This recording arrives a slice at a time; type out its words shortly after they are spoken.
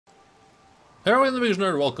Hello in the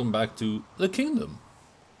BigHugeNerd, welcome back to the kingdom,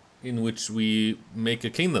 in which we make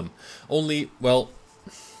a kingdom. Only, well,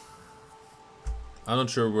 I'm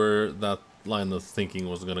not sure where that line of thinking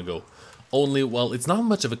was gonna go. Only, well, it's not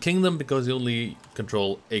much of a kingdom because you only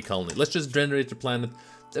control a colony. Let's just generate the planet.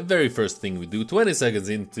 The very first thing we do, 20 seconds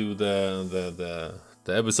into the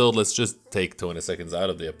episode, let's just take 20 seconds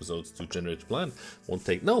out of the episodes to generate the planet. Won't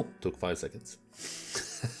take, no, took 5 seconds.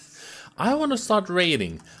 I want to start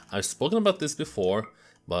raiding. I've spoken about this before,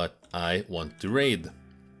 but I want to raid.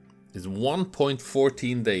 It's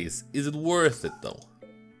 1.14 days. Is it worth it though?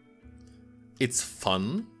 It's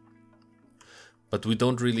fun, but we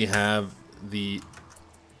don't really have the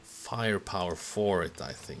firepower for it,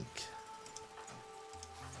 I think.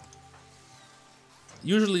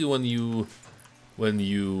 Usually when you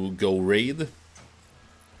go raid,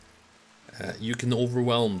 you can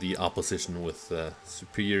overwhelm the opposition with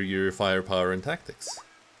superior firepower and tactics.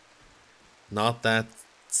 Not that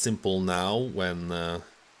simple now when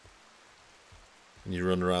you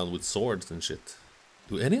run around with swords and shit.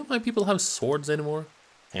 Do any of my people have swords anymore?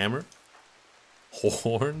 Hammer?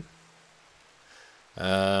 Horn?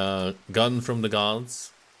 Gun from the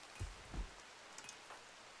gods?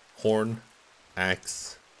 Horn?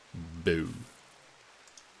 Axe? Bow.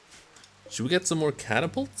 Should we get some more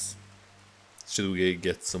catapults? Should we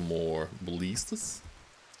get some more ballistas?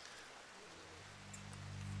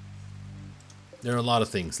 There are a lot of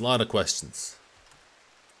things, a lot of questions.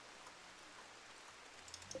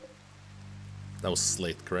 That was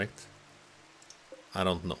slate, correct? I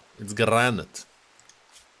don't know. It's granite.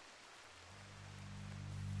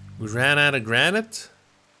 We ran out of granite?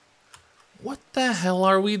 What the hell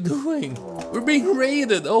are we doing? We're being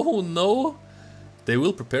raided! Oh no! They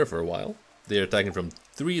will prepare for a while. They are attacking from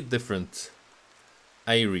 3 different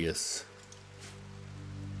areas.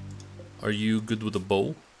 Are you good with a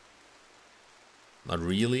bow? Not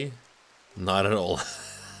really. Not at all.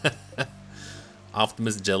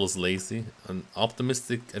 Optimist, jealous, lazy.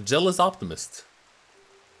 A jealous optimist.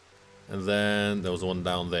 And then there was one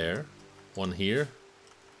down there. One here.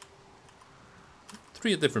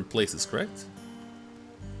 3 different places, correct?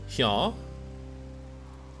 Yeah.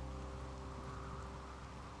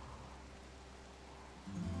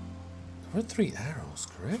 There were 3 arrows,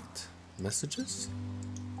 correct? Messages?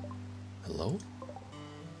 Hello?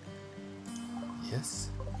 Yes.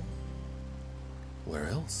 Where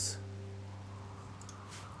else?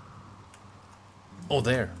 Oh,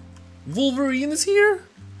 there. Wolverine is here?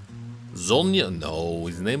 Zonia? No,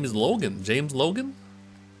 his name is Logan. James Logan?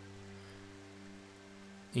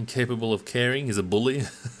 Incapable of caring, he's a bully.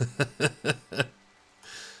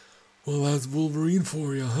 Well, that's Wolverine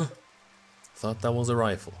for you, huh? Thought that was a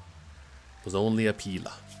rifle. It was only a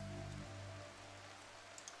pila.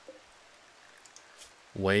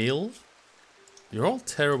 Whale? You're all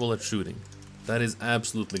terrible at shooting. That is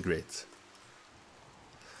absolutely great.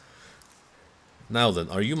 Now then,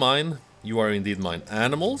 are you mine? You are indeed mine.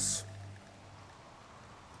 Animals?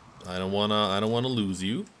 I don't wanna lose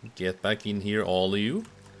you. Get back in here, all of you.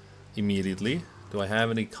 Immediately. Do I have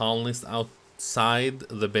any colonists outside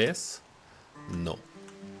the base? No.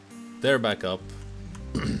 They're back up.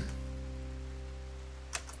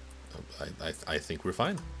 I think we're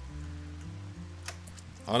fine.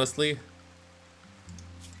 Honestly,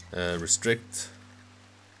 restrict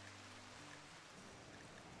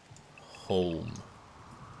home.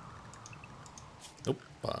 Nope.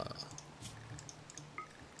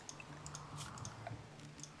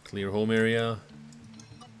 Clear home area.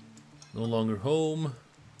 No longer home.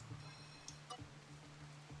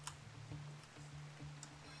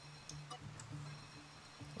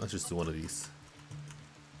 Let's just do one of these.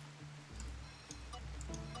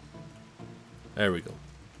 There we go.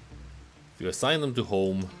 If you assign them to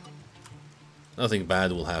home, nothing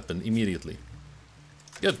bad will happen immediately.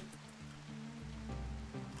 Good.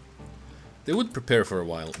 They would prepare for a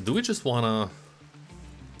while. Do we just wanna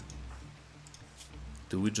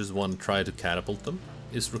try to catapult them?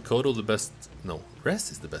 Is Rokoto the best? No, Rest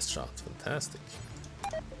is the best shot. Fantastic.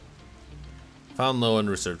 Found no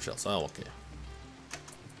unreserved shells. Oh, okay.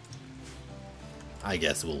 I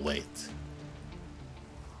guess we'll wait.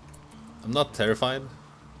 I'm not terrified.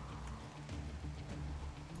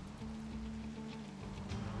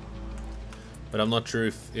 But I'm not sure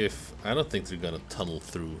if I don't think they're gonna tunnel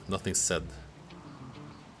through. Nothing said.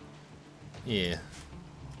 Yeah.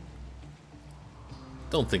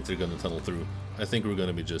 Don't think they're gonna tunnel through. I think we're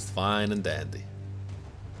gonna be just fine and dandy.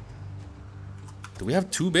 Do we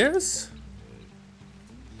have 2 bears?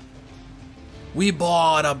 We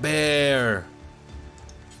bought a bear!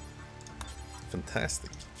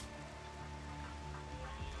 Fantastic.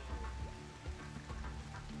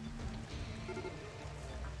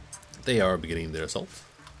 They are beginning their assault.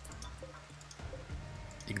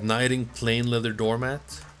 Igniting plain leather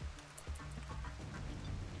doormat.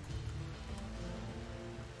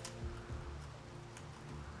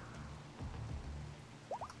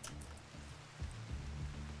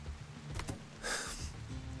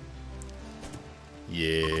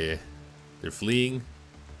 Yeah, they're fleeing.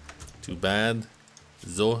 Too bad.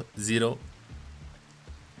 Zero.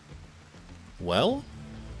 Well,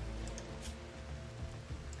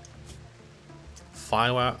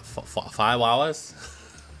 5 hours.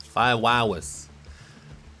 5 hours.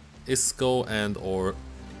 Isco and or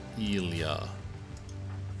Ilya.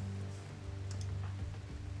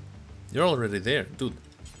 You're already there, dude.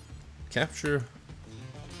 Capture.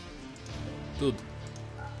 Dude.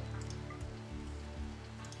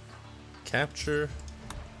 Capture.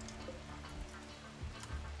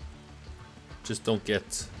 Just don't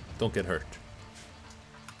get hurt.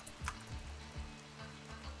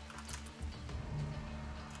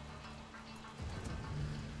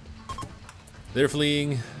 They're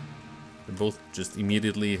fleeing. They're both just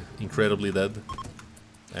immediately incredibly dead.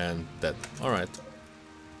 And dead. Alright.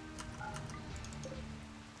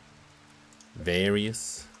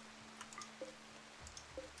 Various.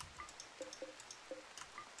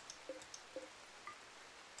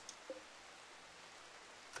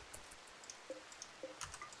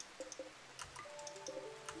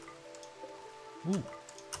 Ooh,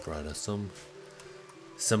 brought us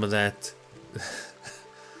some of that.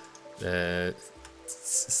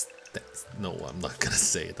 No, I'm not gonna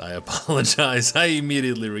say it. I apologize. I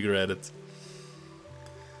immediately regret it.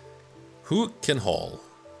 Who can haul?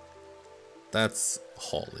 That's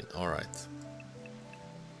hauling. All right.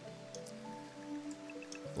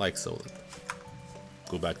 Like so.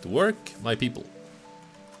 Go back to work, my people.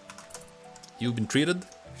 You've been treated?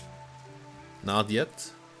 Not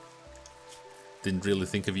yet. Didn't really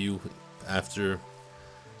think of you after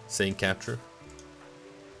saying capture.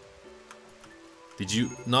 Did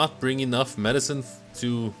you not bring enough medicine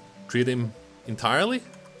to treat him entirely?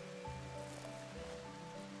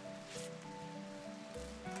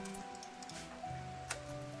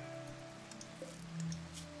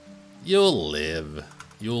 You'll live.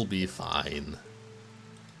 You'll be fine.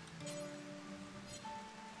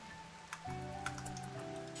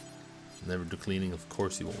 Never do cleaning, of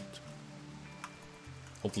course you won't.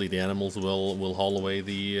 Hopefully the animals will haul away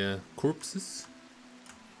the corpses.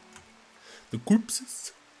 The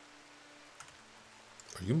corpses?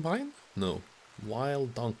 Are you mine? No.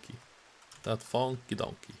 Wild donkey. That funky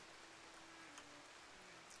donkey.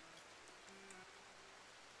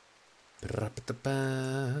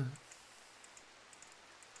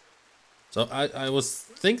 So I was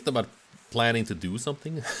thinking about planning to do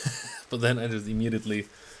something, but then I just immediately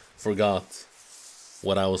forgot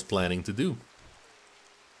what I was planning to do.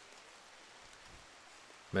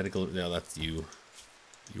 Medical, yeah, that's you.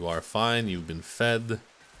 You are fine, you've been fed.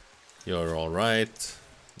 You're alright.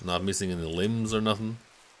 Not missing any limbs or nothing.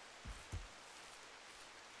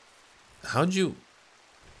 How'd you...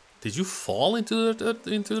 Did you fall into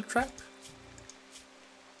the trap?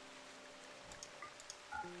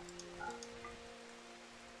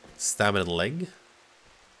 Stab at the leg.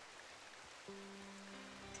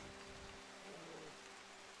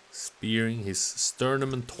 Spearing his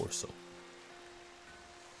sternum and torso.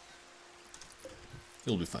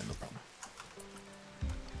 You'll be fine, no problem.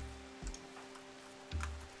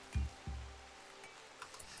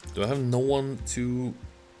 Do I have no one to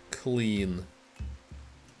clean?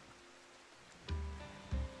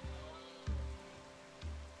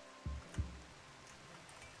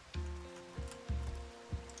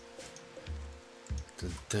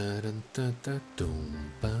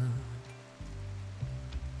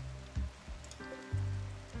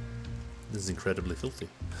 This is incredibly filthy.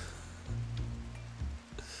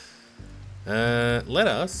 Let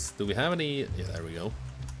us. Do we have any? Yeah, there we go.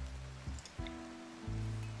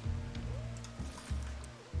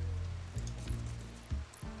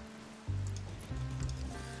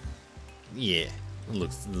 Yeah, it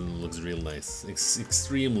looks real nice.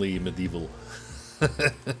 Extremely medieval.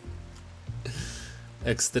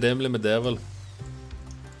 Extremely medieval.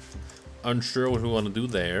 Unsure what we want to do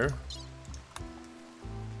there.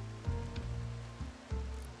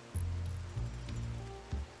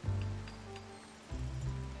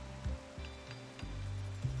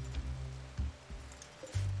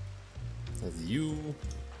 That's you.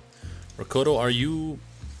 Rakoto, are you...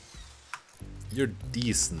 You're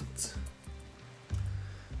decent.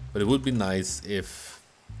 But it would be nice if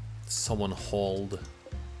someone hauled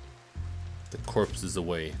the corpses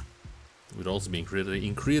away. It would also be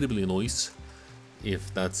incredibly nice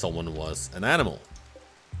if that someone was an animal.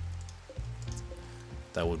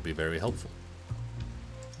 That would be very helpful.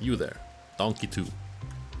 You there, Donkey 2.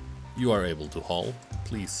 You are able to haul.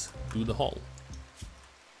 Please do the haul.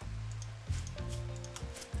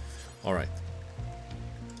 Alright.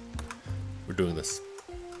 We're doing this.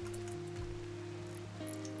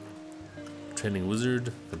 Training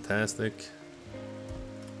wizard, fantastic.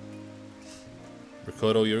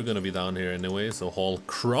 Ricoto, you're gonna be down here anyway, so haul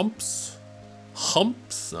crumps.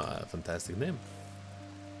 Humps, fantastic name.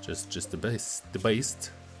 Just the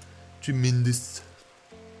best, tremendous.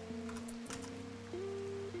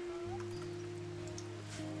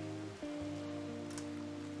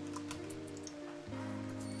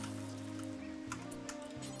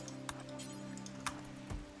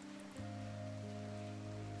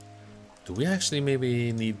 Do we actually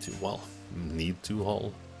maybe need to, well, need to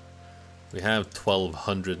haul? We have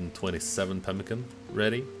 1227 pemmican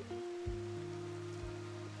ready.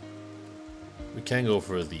 We can go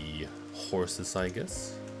for the horses, I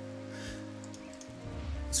guess.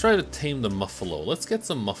 Let's try to tame the muffalo. Let's get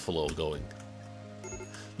some muffalo going.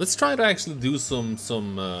 Let's try to actually do some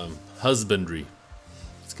husbandry.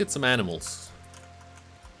 Let's get some animals.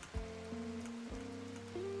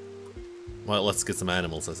 Well, let's get some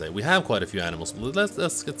animals, I say. We have quite a few animals, but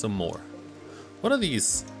let's get some more. One of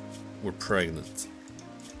these were pregnant.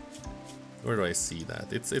 Where do I see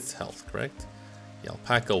that? It's health, correct? Yeah,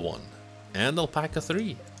 alpaca 1. And alpaca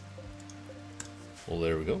 3. Well,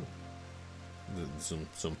 there we go. Some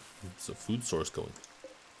food source going.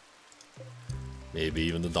 Maybe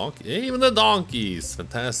even the donkey. Even the donkeys!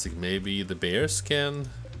 Fantastic. Maybe the bears can...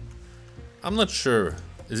 I'm not sure.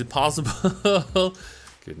 Is it possible?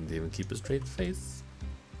 Couldn't even keep a straight face.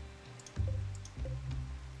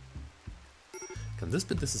 Can this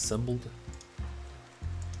be disassembled?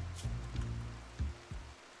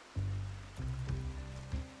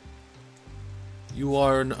 You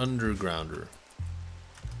are an undergrounder.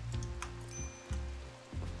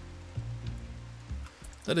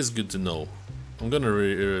 That is good to know. I'm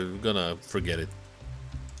gonna forget it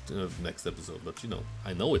in the next episode, but you know,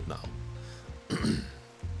 I know it now.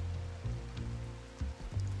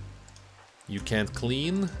 You can't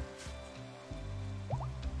clean.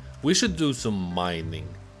 We should do some mining.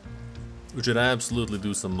 We should absolutely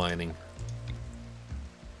do some mining.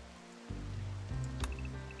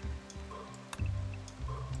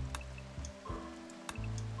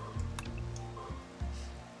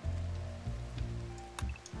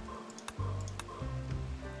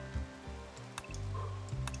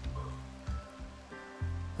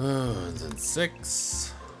 And then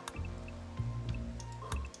 6.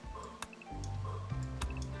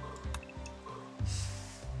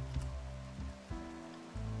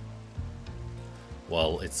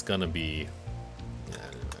 Well, it's gonna be...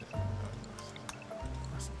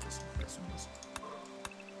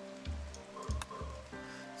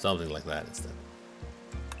 something like that instead.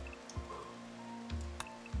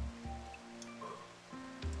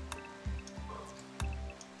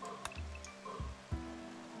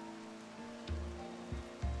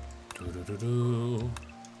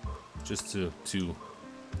 Just to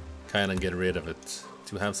kind of get rid of it,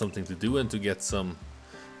 to have something to do and to get some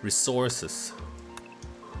resources.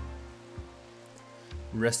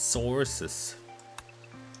 Resources.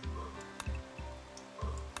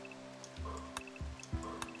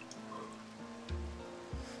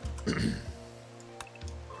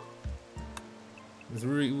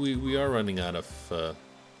 We are running out of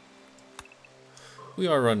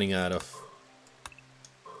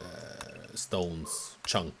stones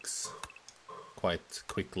chunks quite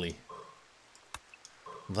quickly.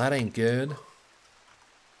 That ain't good.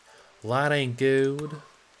 That ain't good.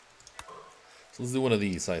 So let's do one of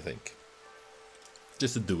these, I think.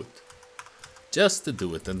 Just to do it. Just to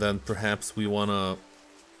do it, and then perhaps we wanna...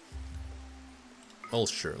 well,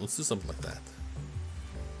 sure, let's do something like that.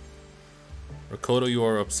 Ricoto, you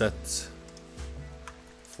are upset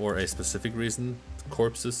for a specific reason.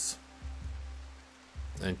 Corpses.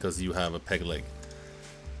 And because you have a peg leg.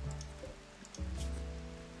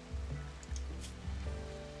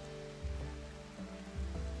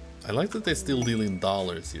 I like that they still deal in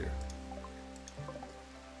dollars here.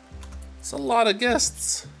 It's a lot of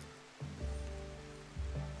guests.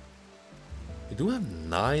 We do have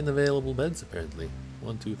 9 available beds apparently.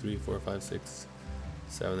 1, 2, 3, 4, 5, 6,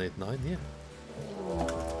 7, 8, 9, yeah.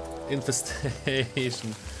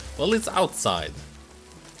 Infestation. Well, it's outside.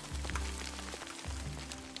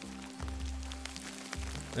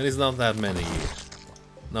 And it's not that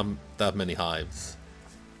many hives.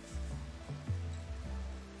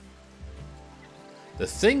 The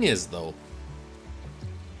thing is, though,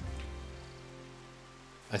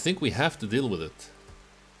 I think we have to deal with it.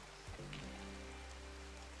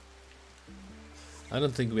 I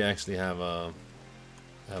don't think we actually have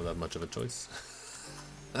that much of a choice.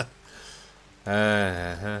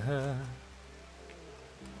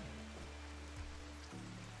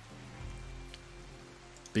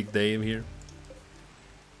 Big Dave here.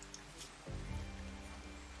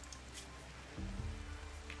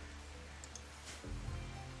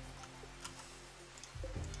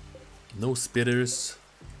 No spitters.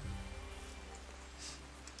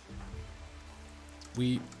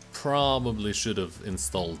 We probably should have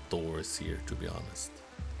installed doors here, to be honest.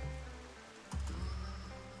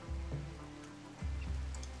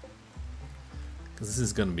 Because this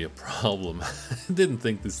is gonna be a problem. I didn't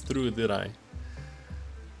think this through, did I?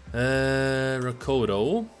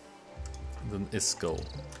 Rakoto. Then Isco.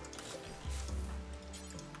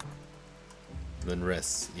 Then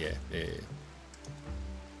Res. Yeah.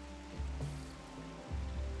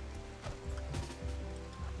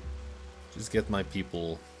 Just get my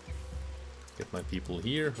people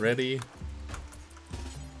here ready.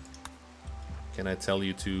 Can I tell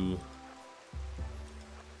you to?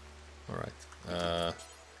 All right.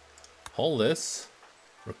 Hold this.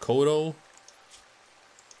 Rakoto.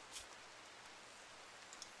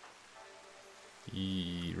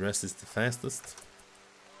 Rest is the fastest.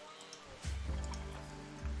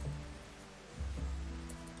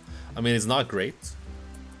 I mean, it's not great,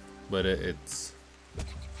 but it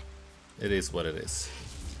is what it is.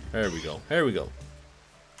 There we go. Here we go.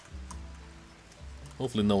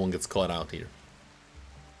 Hopefully no one gets caught out here.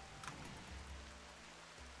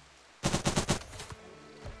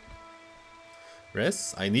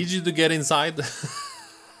 Res, I need you to get inside.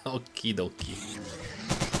 Okie dokie.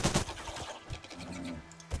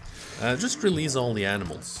 Just release all the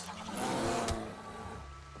animals.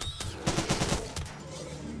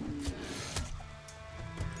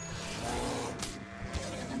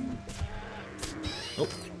 Oh.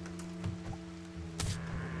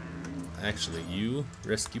 Actually, you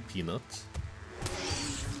rescue Peanut.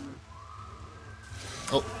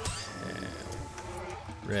 Oh.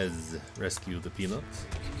 Rescue the Peanut.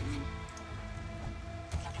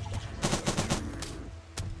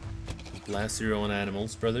 Blast your own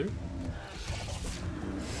animals, brother.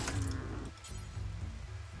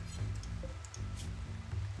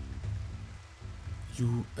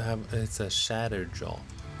 You have, it's a shattered jaw.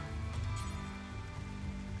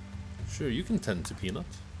 Sure, you can tend to Peanut.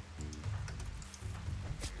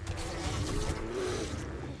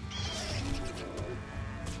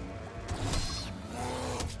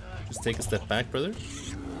 Just take a step back, brother.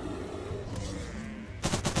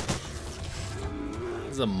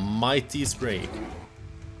 This is a mighty spray.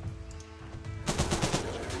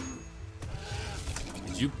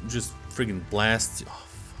 Did you just friggin' blast? Oh,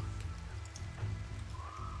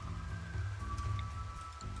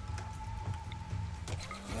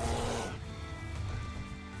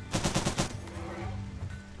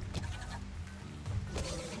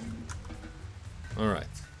 Alright.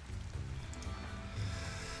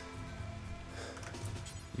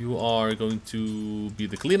 You are going to be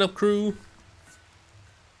the cleanup crew.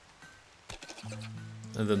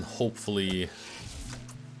 And then hopefully...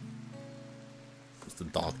 Who's the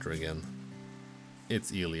doctor again?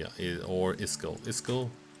 It's Elia or Isco.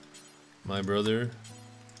 Isco, my brother.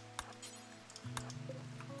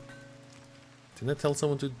 Didn't I tell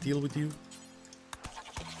someone to deal with you?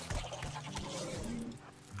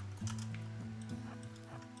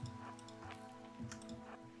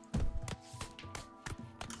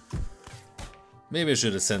 Maybe I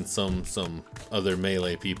should have sent some other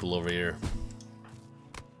melee people over here.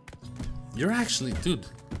 You're actually, dude.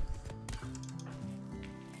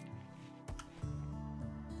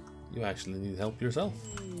 You actually need help yourself.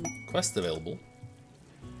 Quest available.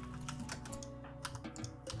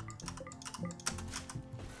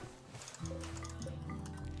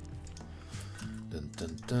 Dun,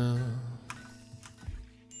 dun, dun.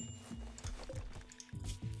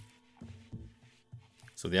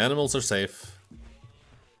 So the animals are safe.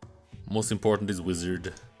 Most important is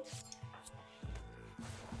wizard.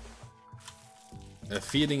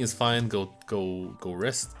 Feeding is fine. Go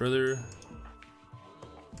rest, brother.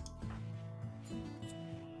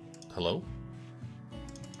 Hello?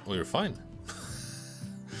 Oh, you're fine.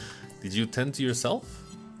 Did you tend to yourself?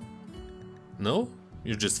 No?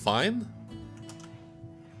 You're just fine?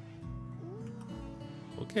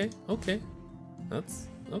 Okay, okay. That's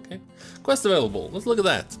okay. Quest available. Let's look at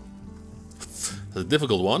that. It's a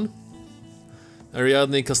difficult one.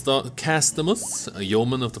 Ariadne Castamus, a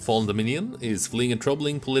yeoman of the Fallen Dominion, is fleeing a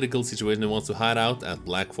troubling political situation and wants to hide out at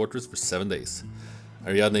Black Fortress for 7 days.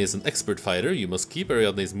 Ariadne is an expert fighter. You must keep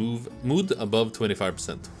Ariadne's mood above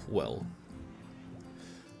 25%. Well.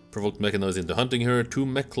 Provoked mechanoids into hunting her. 2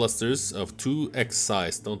 mech clusters of 2x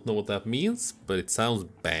size. Don't know what that means, but it sounds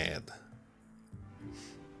bad.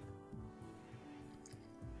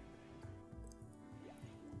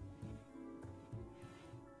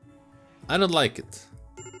 I don't like it.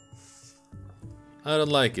 I don't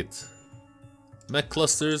like it. Mech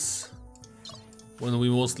clusters when we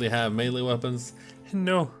mostly have melee weapons.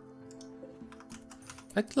 No.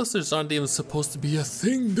 Mech clusters aren't even supposed to be a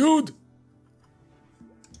thing, dude.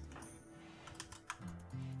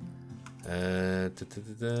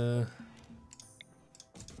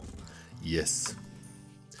 Yes.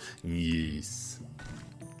 Yes.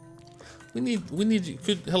 We need you.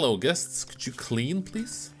 Hello guests, could you clean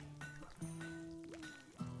please?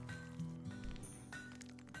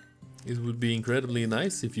 It would be incredibly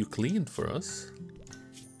nice if you cleaned for us.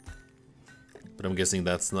 But I'm guessing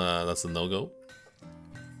that's a no-go.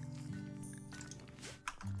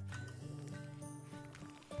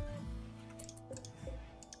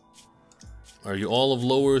 Are you all of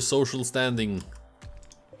lower social standing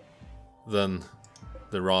than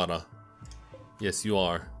the Rada? Yes, you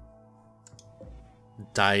are.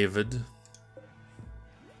 David.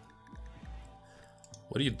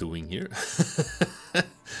 What are you doing here?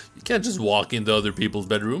 You can't just walk into other people's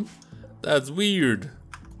bedroom. That's weird.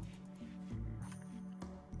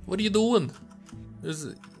 What are you doing?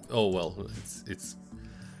 Oh well, it's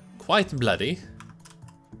quite bloody.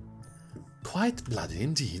 Quite bloody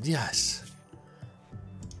indeed, yes.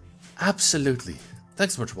 Absolutely.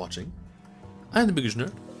 Thanks so much for watching. I'm the BigHugeNerd,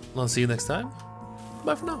 and I'll see you next time.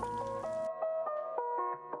 Bye for now.